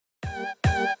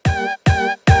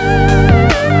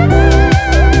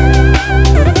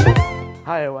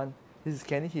This is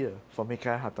Kenny here from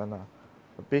Hikayat Hartanah,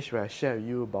 a page where I share with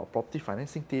you about property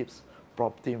financing tips,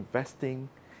 property investing,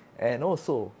 and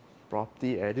also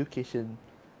property education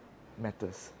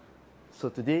matters. So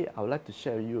today I would like to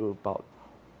share with you about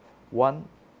one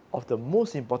of the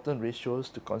most important ratios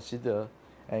to consider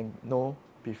and know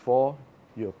before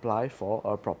you apply for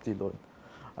a property loan.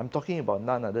 I'm talking about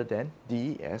none other than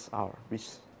DSR, which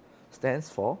stands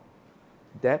for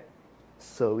Debt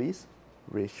Service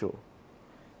Ratio.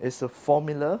 It's a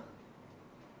formula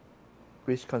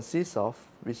which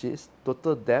is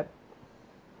total debt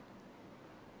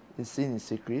is seen in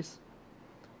series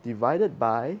divided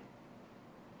by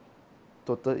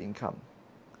total income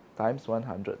times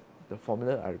 100. The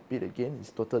formula, I repeat again, is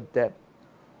total debt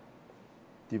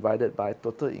divided by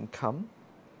total income,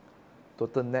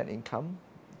 total net income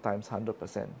times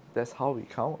 100%. That's how we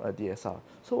count a DSR.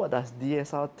 So what does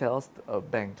DSR tells a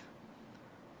bank?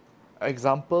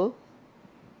 Example,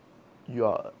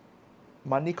 your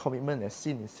money commitment as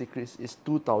seen in series is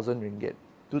 2,000 ringgit.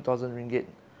 2,000 ringgit,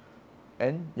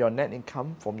 and your net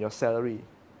income from your salary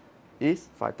is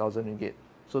 5,000 ringgit.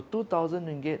 So 2,000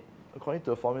 ringgit, according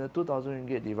to the formula, 2,000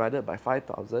 ringgit divided by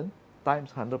 5,000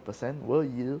 times 100% will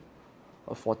yield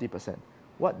a 40%.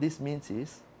 What this means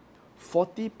is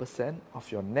 40%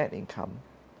 of your net income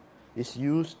is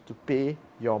used to pay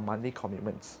your money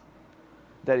commitments.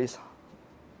 That is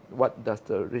what does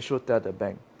the ratio tell the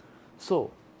bank.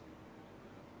 So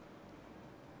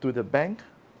to the bank,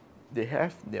 they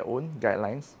have their own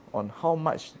guidelines on how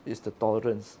much is the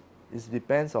tolerance. It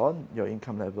depends on your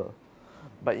income level.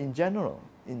 But in general,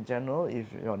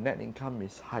 if your net income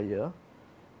is higher,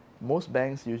 most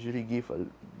banks usually give a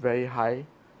very high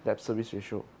debt service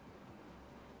ratio.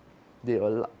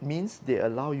 Means they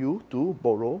allow you to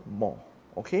borrow more.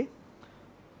 Okay?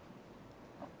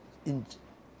 In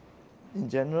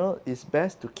general, it's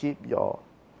best to keep your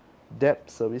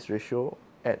debt service ratio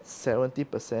at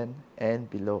 70% and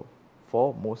below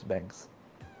for most banks.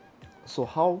 So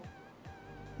how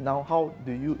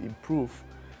do you improve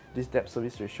this debt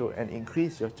service ratio and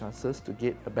increase your chances to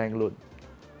get a bank loan?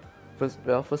 First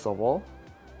of all,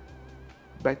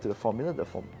 back to the formula.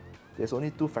 There's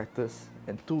only two factors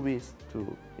and two ways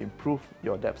to improve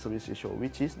your debt service ratio,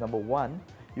 which is number one,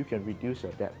 you can reduce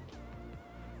your debt.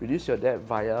 Reduce your debt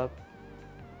via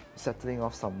settling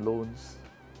off some loans,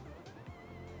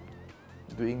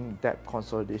 doing debt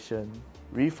consolidation,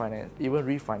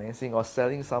 refinancing or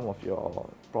selling some of your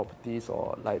properties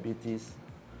or liabilities.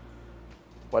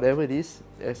 Whatever it is,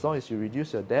 as long as you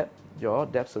reduce your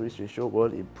debt service ratio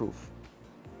will improve.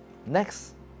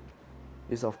 Next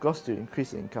is of course to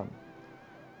increase income.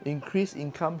 Increase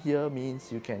income here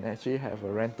means you can actually have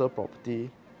a rental property,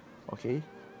 okay,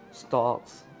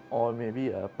 stocks, or maybe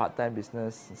a part-time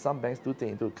business. Some banks do take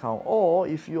into account, or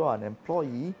if you are an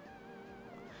employee,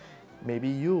 maybe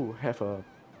you have a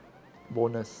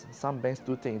bonus. Some banks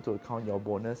do take into account your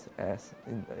bonus as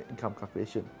in the income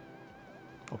calculation.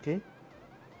 Okay?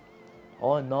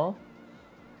 All in all,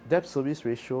 debt service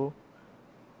ratio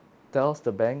tells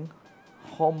the bank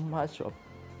how much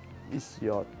is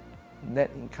your net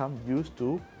income used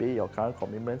to pay your current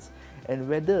commitments and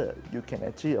whether you can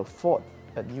actually afford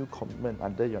a new commitment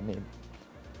under your name.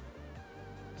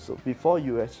 So before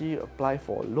you actually apply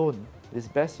for a loan, it's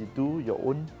best you do your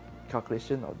own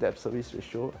calculation of debt service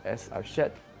ratio, as I've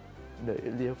shared in the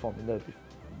earlier formula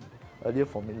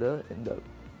in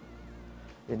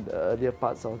the earlier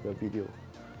parts of the video.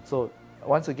 So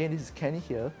once again, this is Kenny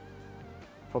here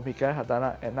from Hikayat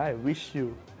Hartanah, and I wish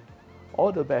you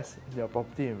all the best in your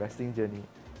property investing journey.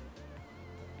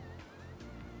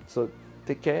 So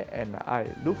take care, and I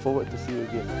look forward to see you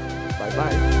again. Bye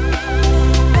bye.